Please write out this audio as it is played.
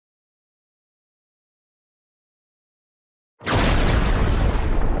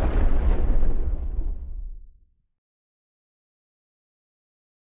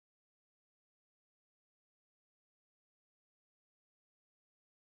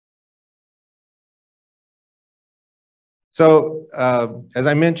So as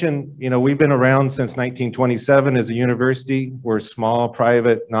I mentioned, we've been around since 1927 as a university. We're a small,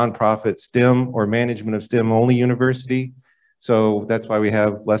 private, nonprofit STEM or management of STEM only university. So that's why we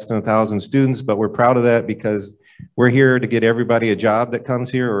have less than 1,000 students, but we're proud of that because we're here to get everybody a job that comes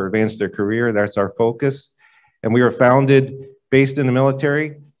here or advance their career. That's our focus. And we were founded based in the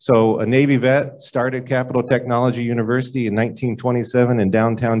military. So a Navy vet started Capital Technology University in 1927 in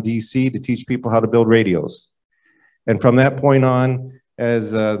downtown DC to teach people how to build radios. And from that point on,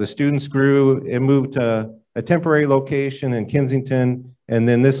 as the students grew, it moved to a temporary location in Kensington. And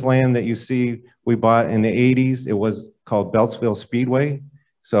then this land that you see, we bought in the 80s. It was called Beltsville Speedway.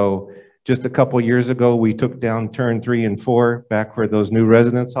 So just a couple years ago, we took down turn 3 and 4 back where those new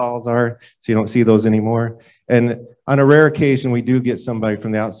residence halls are. So you don't see those anymore. And on a rare occasion, we do get somebody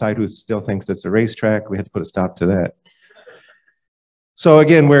from the outside who still thinks it's a racetrack. We had to put a stop to that. So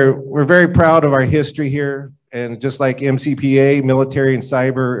again, we're very proud of our history here. And just like MCPA, military and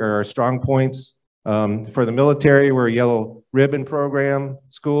cyber are our strong points. For the military, we're a yellow ribbon program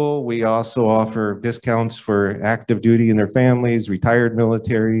school. We also offer discounts for active duty and their families, retired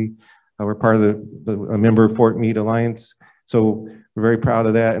military. We're part of a member of Fort Meade Alliance. So we're very proud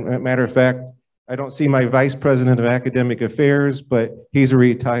of that. And matter of fact, I don't see my vice president of academic affairs, but he's a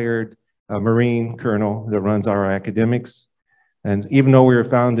retired Marine colonel that runs our academics. And even though we were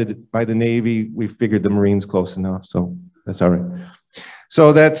founded by the Navy, we figured the Marines close enough, so that's all right.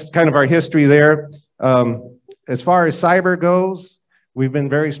 So that's kind of our history there. As far as cyber goes, we've been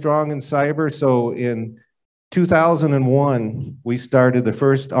very strong in cyber. So in 2001, we started the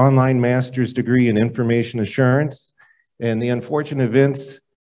first online master's degree in information assurance. And the unfortunate events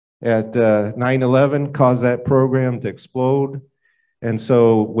at 9/11 caused that program to explode. And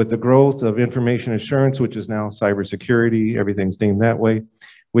so with the growth of information assurance, which is now cybersecurity, everything's named that way,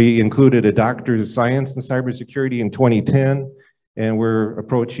 we included a doctorate of science in cybersecurity in 2010, and we're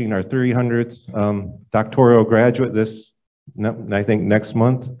approaching our 300th doctoral graduate I think next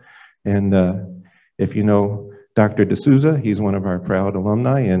month. And if you know Dr. D'Souza, he's one of our proud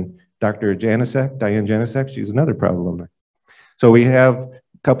alumni, and Dr. Janicek, Diane Janicek, she's another proud alumni. So we have a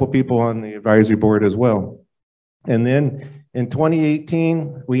couple people on the advisory board as well. And then in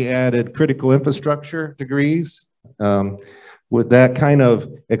 2018, we added critical infrastructure degrees. With that kind of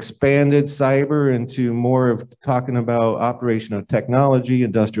expanded cyber into more of talking about operational technology,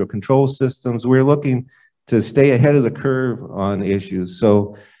 industrial control systems. We're looking to stay ahead of the curve on issues.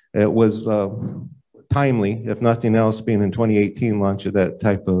 So it was timely, if nothing else, being in 2018 launch of that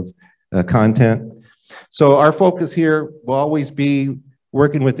type of content. So our focus here will always be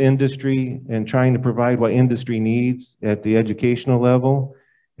working with industry and trying to provide what industry needs at the educational level.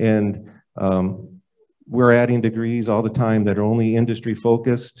 And we're adding degrees all the time that are only industry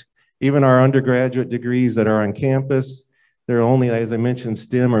focused. Even our undergraduate degrees that are on campus, they're only, as I mentioned,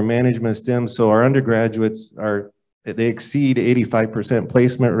 STEM or management STEM. So our undergraduates they exceed 85%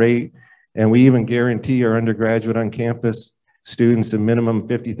 placement rate. And we even guarantee our undergraduate on campus students a minimum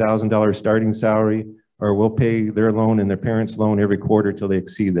 $50,000 starting salary, or we'll pay their loan and their parents' loan every quarter till they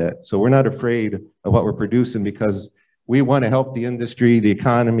exceed that. So we're not afraid of what we're producing because we want to help the industry, the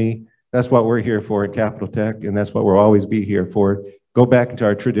economy. That's what we're here for at Capital Tech, and that's what we'll always be here for. Go back into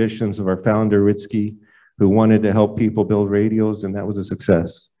our traditions of our founder, Ritzky, who wanted to help people build radios, and that was a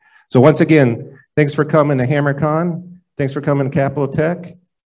success. So once again, thanks for coming to HammerCon. Thanks for coming to Capital Tech,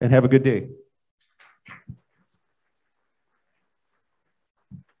 and have a good day.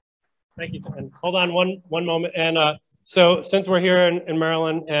 Thank you. And hold on one moment. And so since we're here in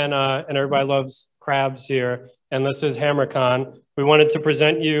Maryland and everybody loves crabs here, and this is HammerCon, we wanted to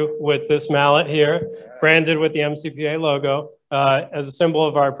present you with this mallet here, branded with the MCPA logo, as a symbol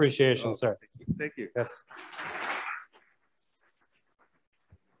of our appreciation, sir. Thank you. Yes.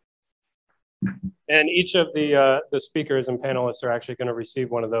 And each of the speakers and panelists are actually going to receive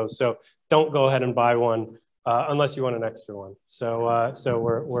one of those. So don't go ahead and buy one unless you want an extra one. So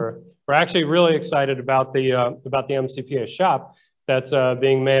we're actually really excited about the MCPA shop that's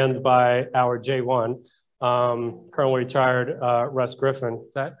being manned by our J1, currently retired Russ Griffin.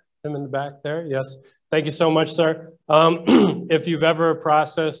 Is that him in the back there? Yes. Thank you so much, sir. If you've ever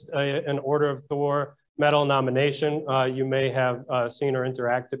processed an Order of Thor medal nomination, you may have seen or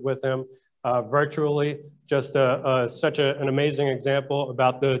interacted with him virtually. Just such an amazing example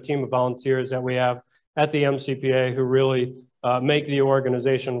about the team of volunteers that we have at the MCPA who really make the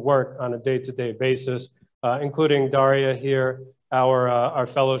organization work on a day-to-day basis, including Daria here, our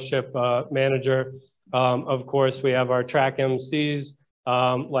fellowship manager. Of course, we have our track MCs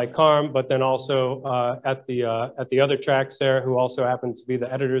like Carm, but then also at the other tracks there, who also happen to be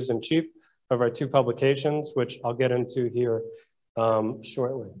the editors-in-chief of our two publications, which I'll get into here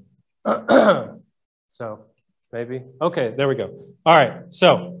shortly. So maybe, okay, there we go. All right,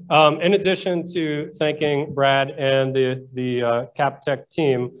 so in addition to thanking Brad and the CapTech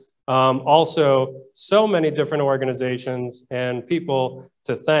team, also so many different organizations and people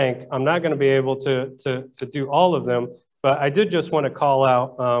to thank. I'm not going to be able to do all of them, but I did just want to call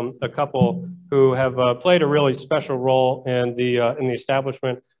out a couple who have played a really special role in the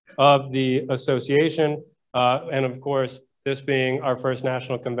establishment of the association, and of course, this being our first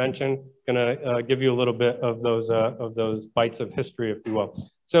national convention, gonna give you a little bit of those bites of history, if you will.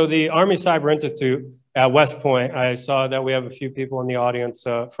 So the Army Cyber Institute at West Point, I saw that we have a few people in the audience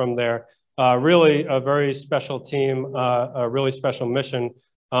from there. Really a very special team, a really special mission,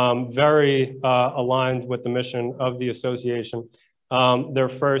 very aligned with the mission of the association. Their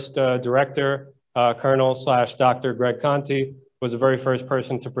first director, Colonel/Dr. Greg Conti, was the very first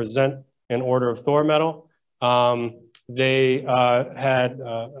person to present an Order of Thor medal. They had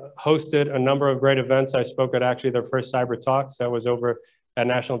hosted a number of great events. I spoke at actually their first cyber talks that was over at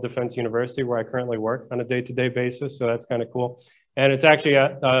National Defense University, where I currently work on a day-to-day basis. So that's kind of cool. And it's actually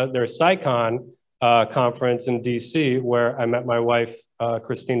at their Cycon conference in DC, where I met my wife,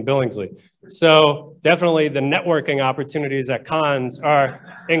 Christine Billingsley. So definitely the networking opportunities at cons are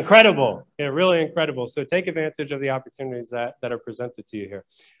incredible. They're really incredible. So take advantage of the opportunities that are presented to you here.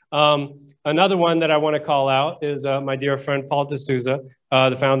 Another one that I want to call out is my dear friend Paul D'Souza,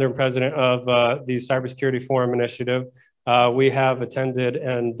 the founder and president of the Cybersecurity Forum Initiative. We have attended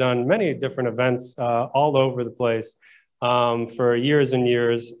and done many different events all over the place for years and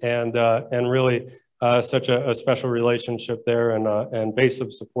years, and really such a special relationship there and base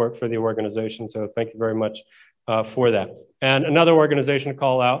of support for the organization. So thank you very much for that. And another organization to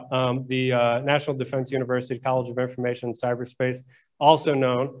call out, the National Defense University College of Information and Cyberspace, also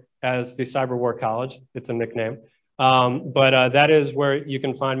known as the Cyber War College. It's a nickname. But that is where you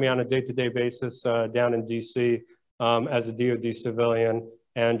can find me on a day-to-day basis down in DC as a DoD civilian,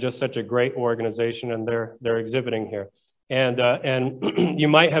 and just such a great organization, and they're exhibiting here. And you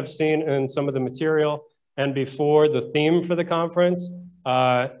might have seen in some of the material and before the theme for the conference,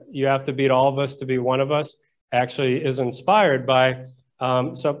 you have to beat all of us to be one of us, actually is inspired by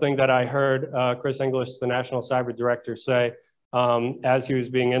something that I heard Chris English, the National Cyber Director, say as he was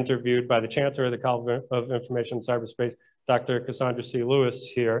being interviewed by the Chancellor of the College of Information and Cyberspace, Dr. Cassandra C. Lewis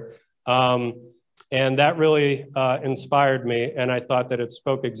here. And that really inspired me, and I thought that it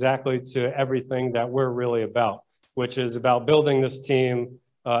spoke exactly to everything that we're really about, which is about building this team,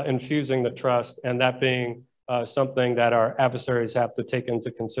 infusing the trust, and that being something that our adversaries have to take into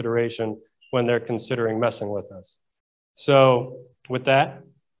consideration when they're considering messing with us. So with that,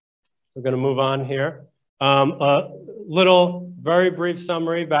 we're going to move on here. A little, very brief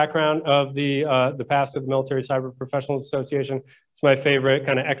summary, background of the past of the Military Cyber Professionals Association. It's my favorite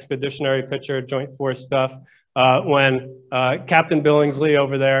kind of expeditionary picture, joint force stuff. When Captain Billingsley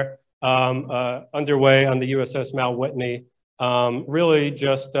over there, underway on the USS Mal Whitney, really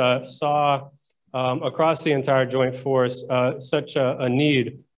just saw across the entire joint force such a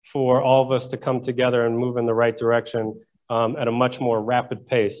need for all of us to come together and move in the right direction at a much more rapid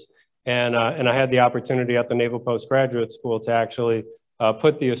pace. And I had the opportunity at the Naval Postgraduate School to actually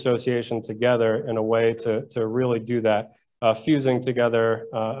put the association together in a way to really do that, fusing together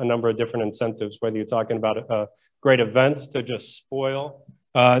a number of different incentives, whether you're talking about great events to just spoil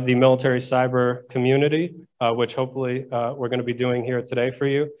the military cyber community, which hopefully we're going to be doing here today for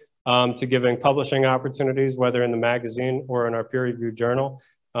you, to giving publishing opportunities, whether in the magazine or in our peer-reviewed journal,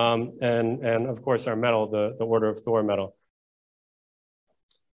 and of course our medal, the Order of Thor medal.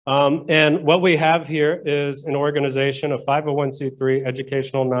 And what we have here is an organization, a 501c3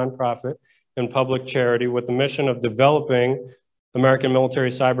 educational nonprofit and public charity with the mission of developing American military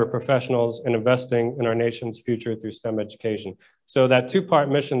cyber professionals and investing in our nation's future through STEM education. So that two-part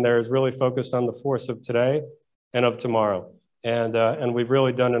mission there is really focused on the force of today and of tomorrow. And we've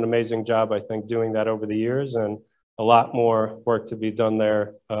really done an amazing job, I think, doing that over the years, and a lot more work to be done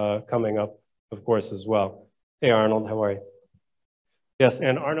there coming up, of course, as well. Hey, Arnold, how are you? Yes,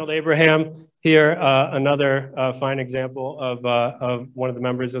 and Arnold Abraham here, another fine example of one of the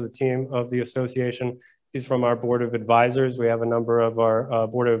members of the team of the association. He's from our board of advisors. We have a number of our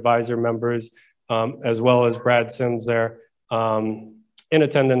board of advisor members, as well as Brad Sims there in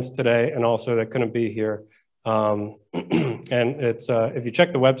attendance today, and also that couldn't be here. And it's if you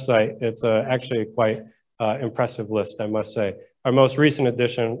check the website, it's actually a quite impressive list, I must say. Our most recent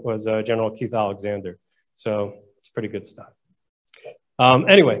addition was General Keith Alexander. So it's pretty good stuff.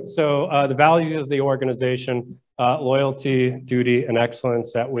 Anyway, so the values of the organization, loyalty, duty, and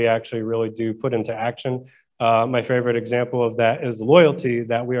excellence that we actually really do put into action. My favorite example of that is loyalty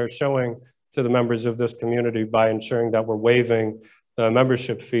that we are showing to the members of this community by ensuring that we're waiving the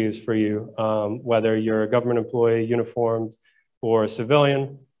membership fees for you, whether you're a government employee, uniformed, or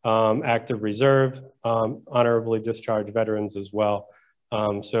civilian, active reserve, honorably discharged veterans as well.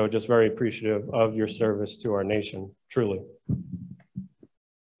 So just very appreciative of your service to our nation, truly.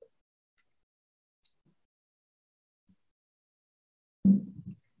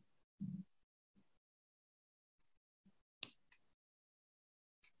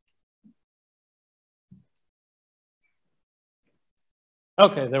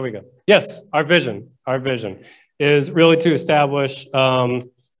 Okay, there we go. Yes, our vision is really to establish and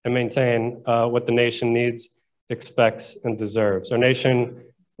maintain what the nation needs, expects, and deserves. Our nation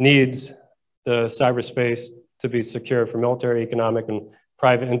needs the cyberspace to be secure for military, economic, and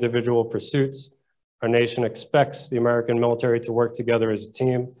private individual pursuits. Our nation expects the American military to work together as a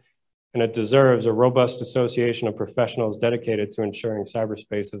team, and it deserves a robust association of professionals dedicated to ensuring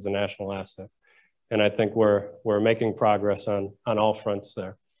cyberspace is a national asset. And I think we're making progress on all fronts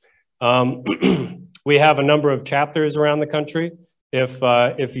there. We have a number of chapters around the country.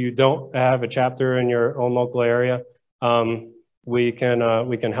 If you don't have a chapter in your own local area, we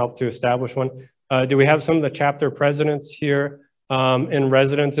can help to establish one. Do we have some of the chapter presidents here in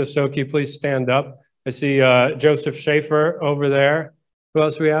residence? If so, can you please stand up? I see Joseph Schaefer over there. Who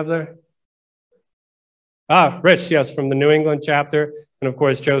else do we have there? Ah, Rich, yes, from the New England chapter. And of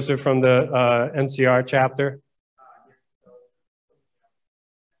course, Joseph from the NCR chapter.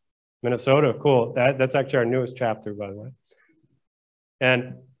 Minnesota, cool. That's actually our newest chapter, by the way.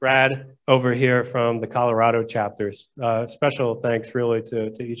 And Brad over here from the Colorado chapters. Special thanks really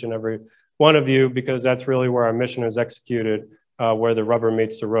to each and every one of you, because that's really where our mission is executed, where the rubber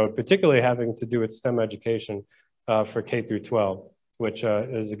meets the road, particularly having to do with STEM education for K through 12, which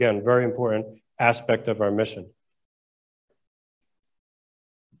is, again, very important aspect of our mission.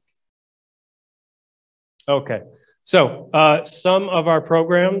 Okay, so some of our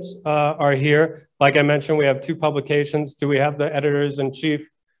programs are here. Like I mentioned, we have 2 publications. Do we have the editors-in-chief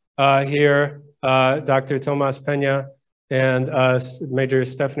here, Dr. Tomas Pena and Major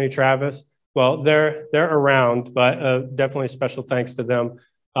Stephanie Travis? Well, they're around, but definitely special thanks to them.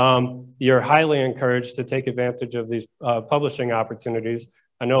 You're highly encouraged to take advantage of these publishing opportunities.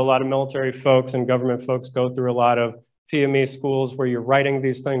 I know a lot of military folks and government folks go through a lot of PME schools where you're writing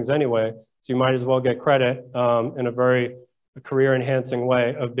these things anyway, so you might as well get credit in a very career-enhancing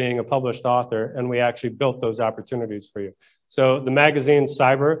way of being a published author, and we actually built those opportunities for you. So the magazine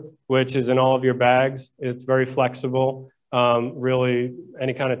Cyber, which is in all of your bags, it's very flexible, really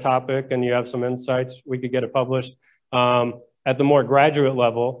any kind of topic, and you have some insights, we could get it published. At the more graduate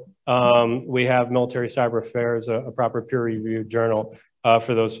level, we have Military Cyber Affairs, a proper peer-reviewed journal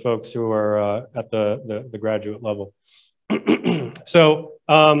for those folks who are at the graduate level. So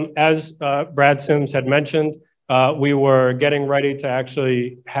as Brad Sims had mentioned, we were getting ready to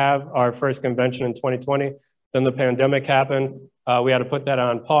actually have our first convention in 2020. Then the pandemic happened. We had to put that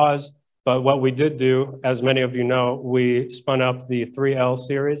on pause. But what we did do, as many of you know, we spun up the 3L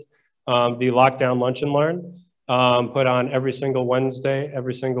series, the Lockdown Lunch and Learn, put on every single Wednesday,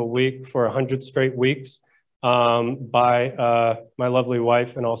 every single week for 100 straight weeks by my lovely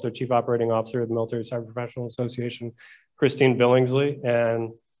wife and also Chief Operating Officer of the Military Cyber Professional Association, Christine Billingsley,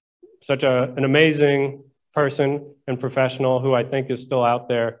 and such an amazing person and professional who I think is still out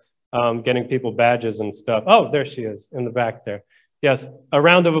there getting people badges and stuff. Oh, there she is in the back there. Yes, a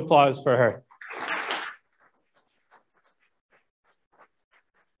round of applause for her.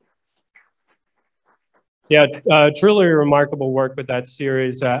 Yeah, truly remarkable work with that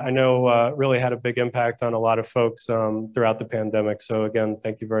series. I know really had a big impact on a lot of folks throughout the pandemic. So again,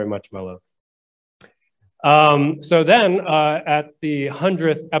 thank you very much, my love. So then at the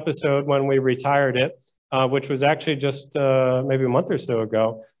 100th episode, when we retired it, which was actually just maybe a month or so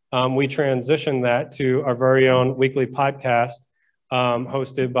ago, we transitioned that to our very own weekly podcast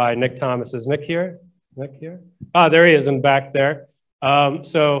hosted by Nick Thomas. Is Nick here? Nick here? Ah, there he is in back there.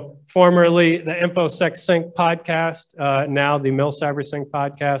 So formerly the InfoSec Sync podcast, now the MilCyber Sync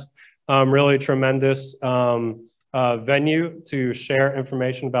podcast, really tremendous venue to share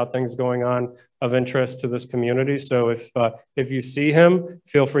information about things going on of interest to this community. So if you see him,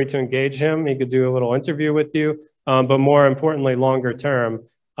 feel free to engage him. He could do a little interview with you, but more importantly, longer term,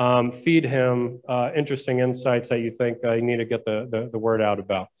 feed him interesting insights that you think you need to get the word out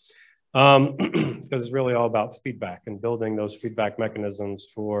about. Because it's really all about feedback and building those feedback mechanisms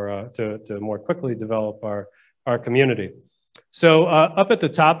for to more quickly develop our community. So up at the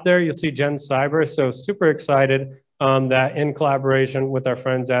top there, you'll see Gen Cyber. So super excited that in collaboration with our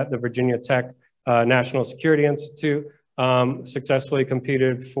friends at the Virginia Tech National Security Institute, successfully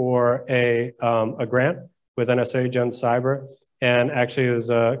competed for a grant with NSA Gen Cyber. And actually it was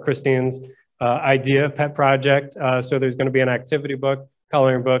Christine's idea, pet project. So there's going to be an activity book,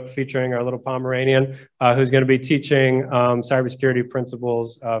 coloring book featuring our little Pomeranian who's going to be teaching cybersecurity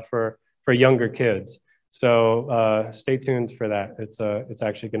principles for younger kids. So stay tuned for that. It's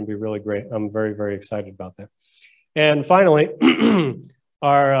actually going to be really great. I'm very, very excited about that. And finally,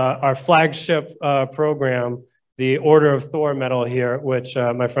 our flagship program, the Order of Thor medal here, which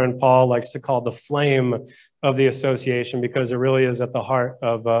my friend Paul likes to call the flame of the association, because it really is at the heart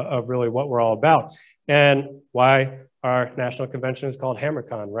of really what we're all about. And why our national convention is called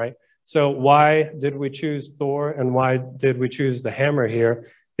HammerCon, right? So why did we choose Thor and why did we choose the hammer here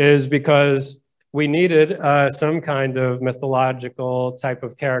is because we needed some kind of mythological type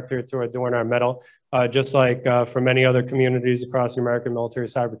of character to adorn our medal, just like for many other communities across the American military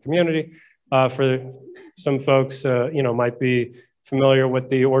cyber community. For some folks, might be familiar with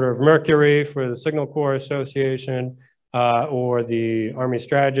the Order of Mercury for the Signal Corps Association, or the Army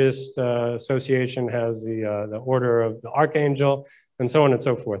Strategist Association has the Order of the Archangel, and so on and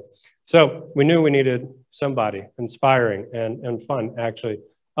so forth. So we knew we needed somebody inspiring and fun, actually.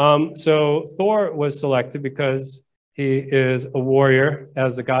 So Thor was selected because he is a warrior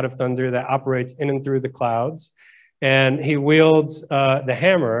as the god of thunder that operates in and through the clouds. And he wields the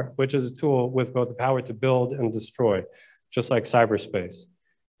hammer, which is a tool with both the power to build and destroy, just like cyberspace.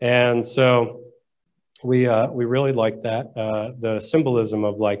 And so we really like that, the symbolism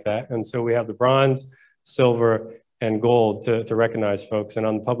of like that. And so we have the bronze, silver, and gold to recognize folks. And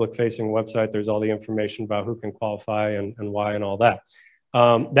on the public facing website, there's all the information about who can qualify and why and all that.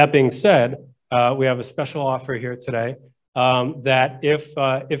 That being said, we have a special offer here today that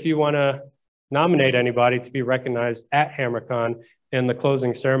if you want to nominate anybody to be recognized at HammerCon in the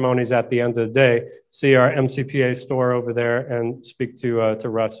closing ceremonies at the end of the day, see our MCPA store over there and speak to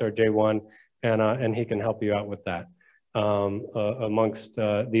Russ, our J1, and he can help you out with that amongst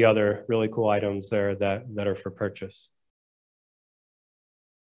the other really cool items there that are for purchase.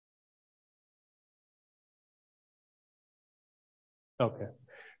 Okay.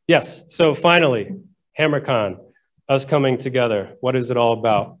 Yes. So finally, HammerCon, us coming together. What is it all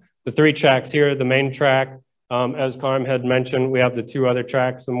about? The 3 tracks here, the main track, as Carm had mentioned, we have the 2 other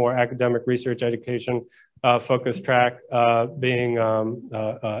tracks, the more academic research education focused track being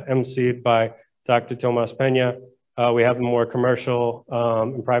emceed by Dr. Tomas Pena. We have the more commercial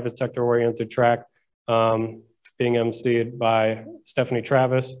and private sector oriented track being emceed by Stephanie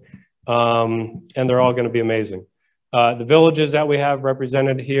Travis. And they're all going to be amazing. The villages that we have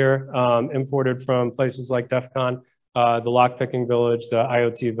represented here, imported from places like DEF CON, the lockpicking village, the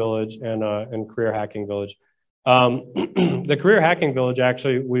IoT village, and career hacking village. The career hacking village,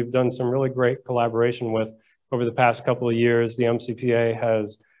 actually, we've done some really great collaboration with over the past couple of years. The MCPA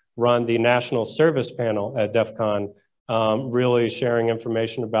has run the national service panel at DEF CON, really sharing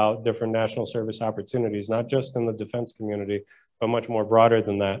information about different national service opportunities, not just in the defense community, but much more broader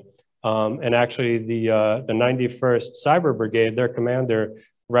than that. And actually the 91st Cyber Brigade, their commander,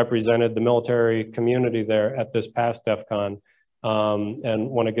 represented the military community there at this past DEF CON, and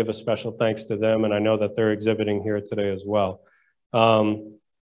want to give a special thanks to them. And I know that they're exhibiting here today as well.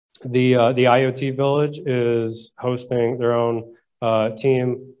 The IoT Village is hosting their own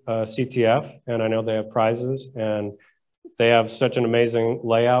team CTF, and I know they have prizes, and they have such an amazing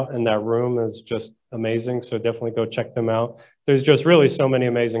layout, and that room is just amazing. So definitely go check them out. There's just really so many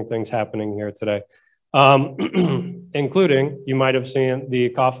amazing things happening here today. Including, you might have seen the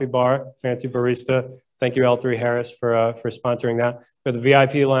coffee bar, Fancy Barista. Thank you, L3 Harris, for sponsoring that. For the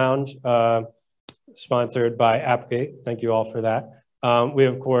VIP lounge, sponsored by Appgate. Thank you all for that. We,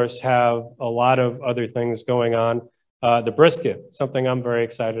 of course, have a lot of other things going on. The brisket, something I'm very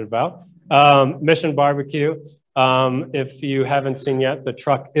excited about. Mission Barbecue. If you haven't seen yet, the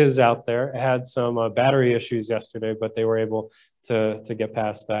truck is out there. It had some battery issues yesterday, but they were able to get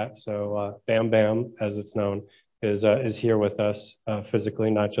past that. So Bam Bam, as it's known, is here with us physically,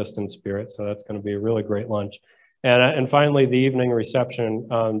 not just in spirit. So that's going to be a really great lunch. And finally, the evening reception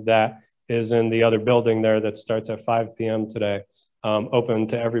that is in the other building there that starts at 5 p.m. today, open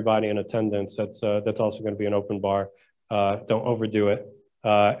to everybody in attendance. That's also going to be an open bar. Don't overdo it.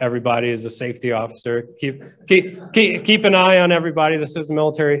 Everybody is a safety officer. Keep an eye on everybody. This is the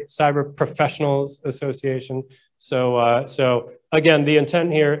Military Cyber Professionals Association. So again, the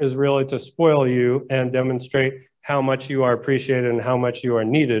intent here is really to spoil you and demonstrate how much you are appreciated and how much you are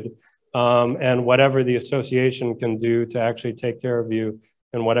needed and whatever the association can do to actually take care of you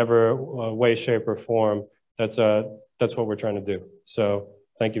in whatever way, shape, or form. That's what we're trying to do. So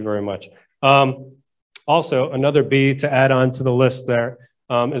thank you very much. Also, another B to add on to the list there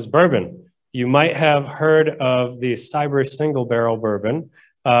is bourbon. You might have heard of the Cyber Single Barrel Bourbon,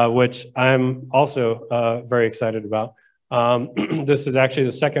 which I'm also very excited about. This is actually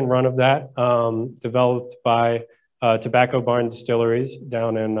the second run of that, developed by Tobacco Barn Distilleries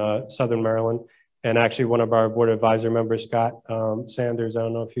down in Southern Maryland. And actually one of our board advisor members, Scott Sanders, I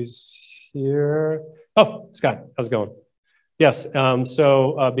don't know if he's here. Oh, Scott, how's it going? Yes,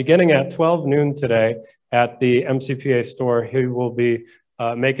 so beginning at 12 noon today at the MCPA store, he will be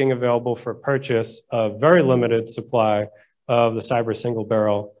making available for purchase a very limited supply of the Cyber Single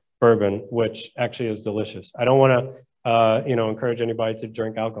Barrel Bourbon, which actually is delicious. I don't want to encourage anybody to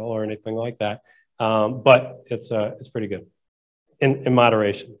drink alcohol or anything like that, but it's pretty good in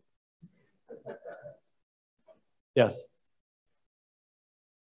moderation. Yes.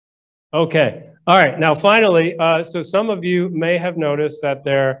 Okay. All right. Now, finally, so some of you may have noticed that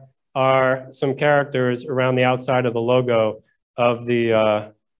there are some characters around the outside of the logo of the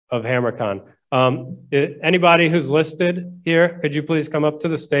of HammerCon. Anybody who's listed here, could you please come up to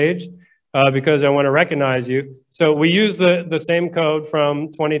the stage because I want to recognize you. So we use the same code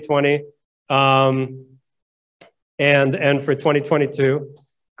from 2020 and for 2022.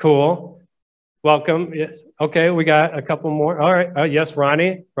 Cool. Welcome. Yes. Okay, we got a couple more. All right. Yes,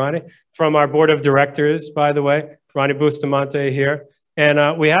 Ronnie from our board of directors, by the way, Ronnie Bustamante here.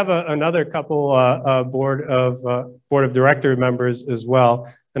 And we have another couple board of director members as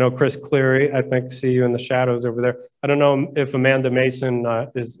well. I know Chris Cleary, I think, see you in the shadows over there. I don't know if Amanda Mason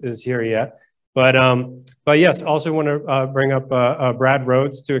is here yet, but yes, also want to bring up Brad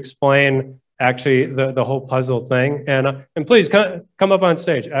Rhodes to explain actually the whole puzzle thing. And please come up on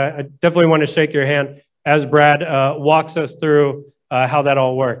stage. I definitely want to shake your hand as Brad walks us through how that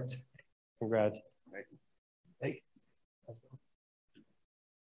all worked. Congrats. Hey.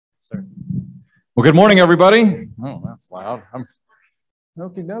 Sir. Well, good morning, everybody. Oh, that's loud.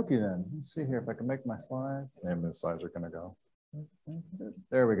 Okie dokie then. Let's see here if I can make my slides. And the slides are going to go.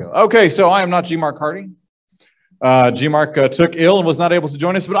 There we go. Okay, so I am not G. Mark Hardy. G. Mark took ill and was not able to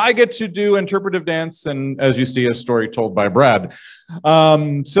join us, but I get to do interpretive dance, and as you see, a story told by Brad.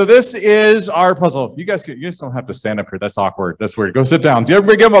 So this is our puzzle. You guys don't have to stand up here. That's awkward. That's weird. Go sit down. Do you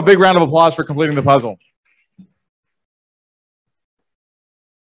ever give him a big round of applause for completing the puzzle?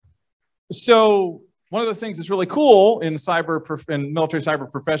 So one of the things that's really cool in Military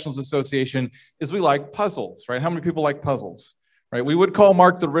Cyber Professionals Association is we like puzzles, right? How many people like puzzles? Right, we would call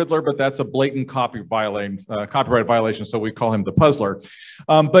Mark the Riddler, but that's a blatant copyright violation, so we call him the Puzzler.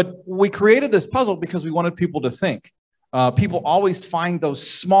 But we created this puzzle because we wanted people to think. People always find those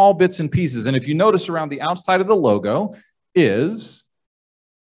small bits and pieces, and if you notice around the outside of the logo is,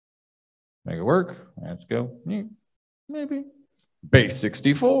 make it work, let's go, maybe, base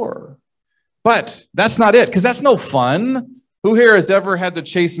 64. But that's not it, because that's no fun. Who here has ever had to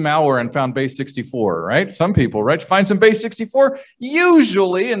chase malware and found base 64, right? Some people, right? Find some base 64.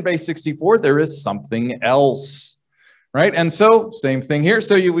 Usually in base 64, there is something else, right? And so same thing here.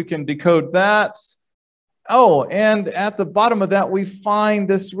 So we can decode that. Oh, and at the bottom of that, we find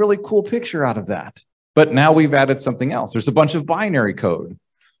this really cool picture out of that. But now we've added something else. There's a bunch of binary code.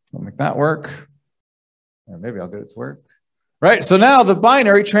 I'll make that work. Or maybe I'll get it to work. Right, so now the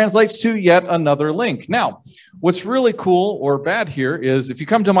binary translates to yet another link. Now, what's really cool or bad here is if you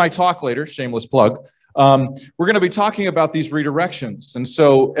come to my talk later, shameless plug, we're going to be talking about these redirections. And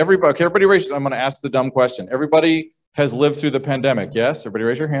so everybody raise, I'm going to ask the dumb question. Everybody has lived through the pandemic, yes? Everybody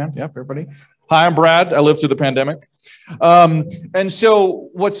raise your hand. Yep, everybody. Hi, I'm Brad. I lived through the pandemic. And so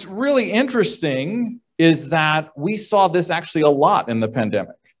what's really interesting is that we saw this actually a lot in the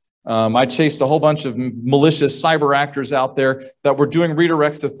pandemic. I chased a whole bunch of malicious cyber actors out there that were doing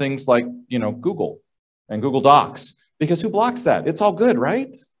redirects to things like, Google and Google Docs. Because who blocks that? It's all good,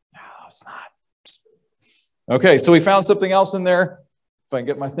 right? No, it's not. Okay, so we found something else in there. If I can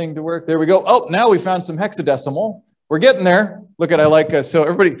get my thing to work, there we go. Oh, now we found some hexadecimal. We're getting there. Look at so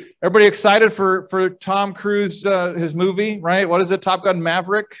everybody excited for Tom Cruise, his movie, right? What is it? Top Gun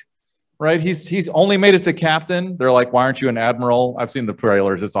Maverick. Right, he's only made it to captain. They're like, why aren't you an admiral? I've seen the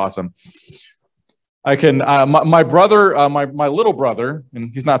trailers. It's awesome. I can. My brother, my little brother,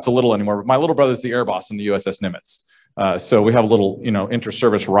 and he's not so little anymore. But my little brother is the air boss in the USS Nimitz. So we have a little,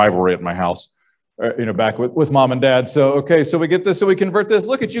 inter-service rivalry at my house. Back with mom and dad. So okay, so we get this. So we convert this.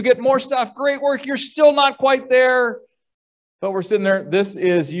 Look at you, get more stuff. Great work. You're still not quite there, but we're sitting there. This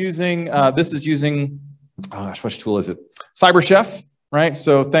is using. Oh gosh, which tool is it? Cyber Chef. right?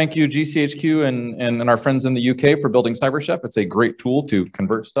 So thank you, GCHQ and our friends in the UK for building CyberChef. It's a great tool to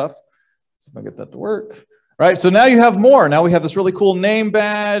convert stuff. See if I get that to work. Right, so now you have more. Now we have this really cool name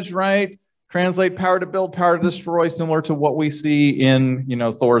badge, right? Translate power to build, power to destroy, similar to what we see in,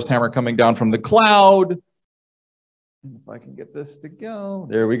 Thor's hammer coming down from the cloud. If I can get this to go,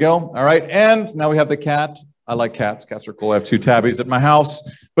 there we go. All right, and now we have the cat. I like cats. Cats are cool. I have 2 tabbies at my house.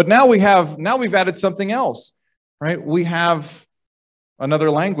 But now we've added something else, right? We have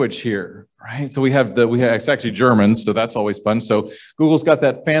another language here, right? So it's actually German, so that's always fun. So Google's got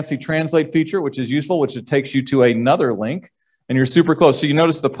that fancy translate feature, which is useful, which it takes you to another link, and you're super close. So you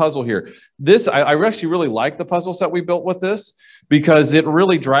notice the puzzle here. I actually really like the puzzle set we built with this because it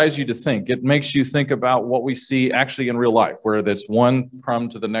really drives you to think. It makes you think about what we see actually in real life, where that's one crumb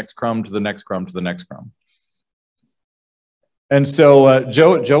to the next crumb to the next crumb to the next crumb. And so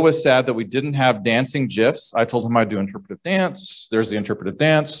Joe was sad that we didn't have dancing GIFs. I told him I'd do interpretive dance. There's the interpretive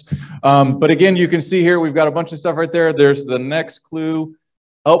dance. But again, you can see here, we've got a bunch of stuff right there. There's the next clue.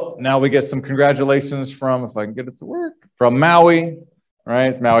 Oh, now we get some congratulations from, if I can get it to work, from Maui,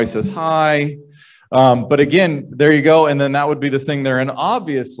 right? Maui says hi. But again, there you go. And then that would be the thing there. And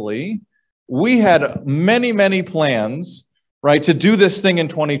obviously, we had many, many plans, right, to do this thing in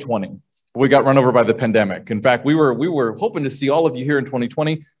 2020. We got run over by the pandemic. In fact, we were hoping to see all of you here in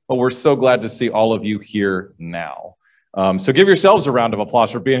 2020, but we're so glad to see all of you here now. So give yourselves a round of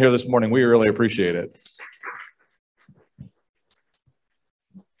applause for being here this morning. We really appreciate it.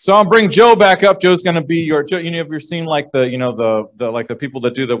 So I'll bring Joe back up. Joe's going to be your. Joe, if you're seeing like the people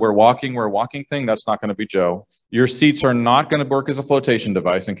that do the we're walking thing, that's not going to be Joe. Your seats are not going to work as a flotation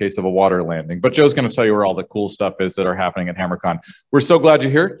device in case of a water landing. But Joe's going to tell you where all the cool stuff is that are happening at HammerCon. We're so glad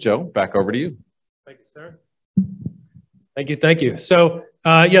you're here, Joe. Back over to you. Thank you, sir. Thank you. So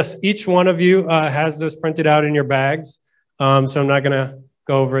yes, each one of you has this printed out in your bags. So I'm not going to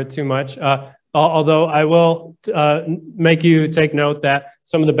go over it too much. Although I will make you take note that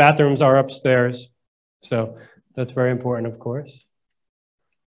some of the bathrooms are upstairs. So that's very important, of course.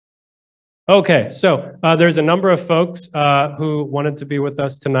 Okay, so there's a number of folks who wanted to be with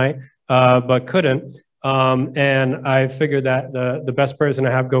us tonight, but couldn't. And I figured that the best person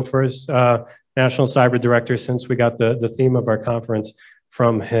to have go first, National Cyber Director, since we got the theme of our conference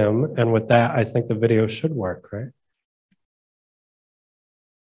from him. And with that, I think the video should work, right?